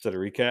 Is that a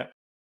recap?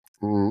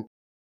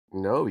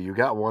 No, you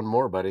got one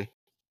more, buddy.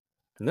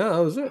 No,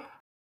 that was it.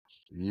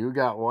 You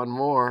got one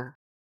more.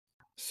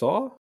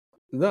 Saw?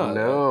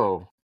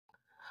 No.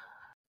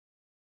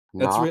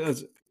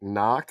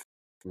 Knock.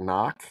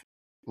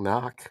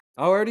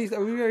 Oh, we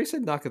already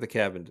said Knock at the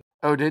Cabin.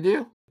 Oh, did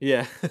you?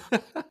 Yeah.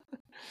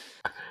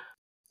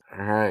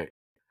 All right.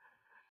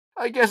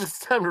 I guess it's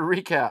time to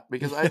recap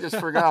because I just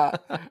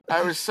forgot.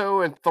 I was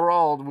so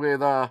enthralled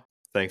with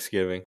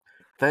Thanksgiving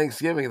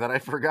that I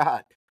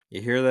forgot.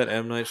 You hear that,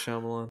 M. Night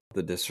Shyamalan?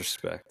 The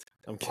disrespect.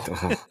 I'm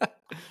kidding.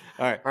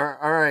 All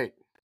right.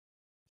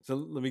 So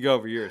let me go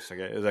over yours,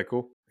 okay? Is that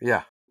cool?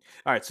 Yeah.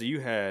 All right, so you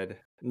had,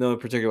 no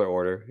particular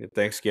order,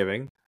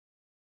 Thanksgiving,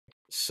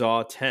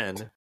 Saw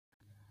 10,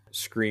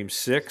 Scream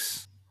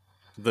 6,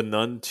 The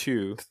Nun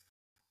 2,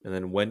 and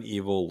then When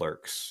Evil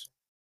Lurks.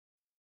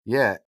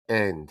 Yeah,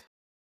 and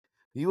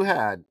you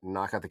had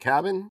Knock at the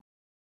Cabin,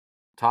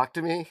 Talk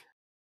to Me,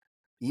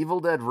 Evil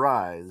Dead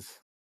Rise,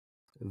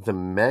 The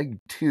Meg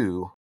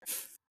 2,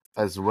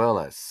 as well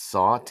as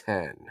Saw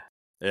 10.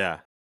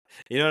 Yeah.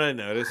 You know what I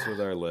noticed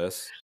with our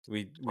list?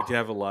 We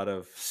have a lot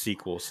of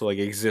sequels, so like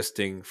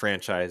existing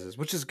franchises,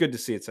 which is good to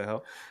see.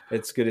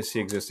 It's good to see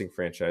existing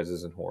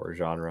franchises in horror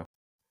genre.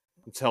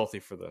 It's healthy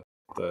for the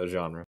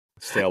genre.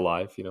 Stay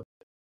alive,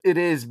 It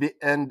is,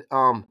 and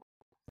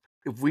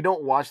if we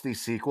don't watch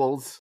these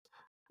sequels,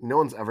 no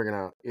one's ever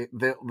gonna.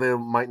 They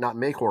might not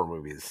make horror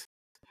movies.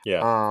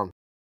 Yeah.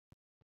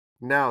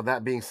 Now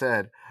that being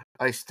said,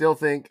 I still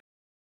think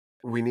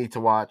we need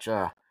to watch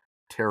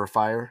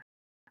Terrifier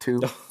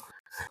 2.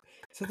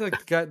 Is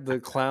that the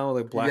clown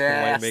with the black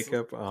and white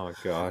makeup? Oh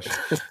gosh.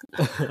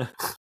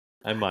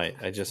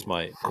 I just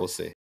might. We'll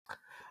see.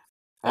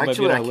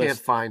 Actually, I can't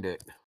find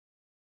it.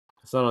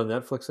 It's not on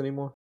Netflix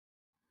anymore?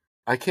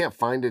 I can't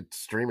find it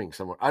streaming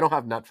somewhere. I don't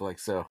have Netflix,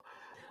 so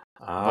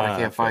but I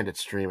can't find it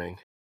streaming.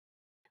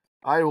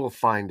 I will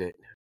find it.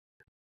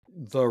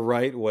 The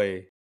right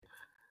way.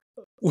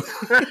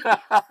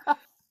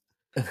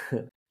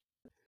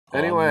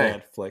 Anyway.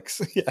 On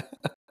Netflix. Yeah.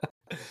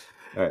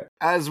 All right.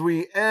 As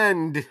we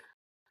end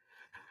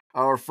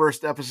our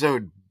first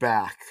episode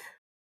back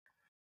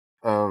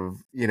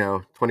of,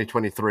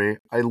 2023,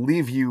 I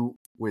leave you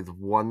with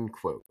one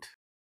quote.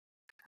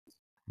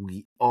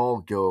 We all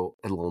go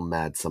a little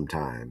mad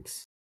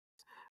sometimes,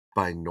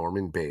 by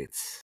Norman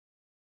Bates.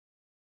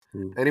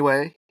 Ooh.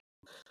 Anyway,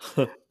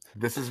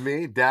 this is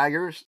me,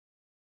 Daggers,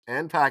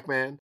 and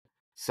Pac-Man,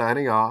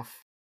 signing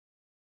off.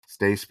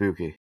 Stay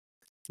spooky.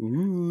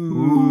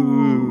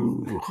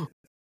 Ooh.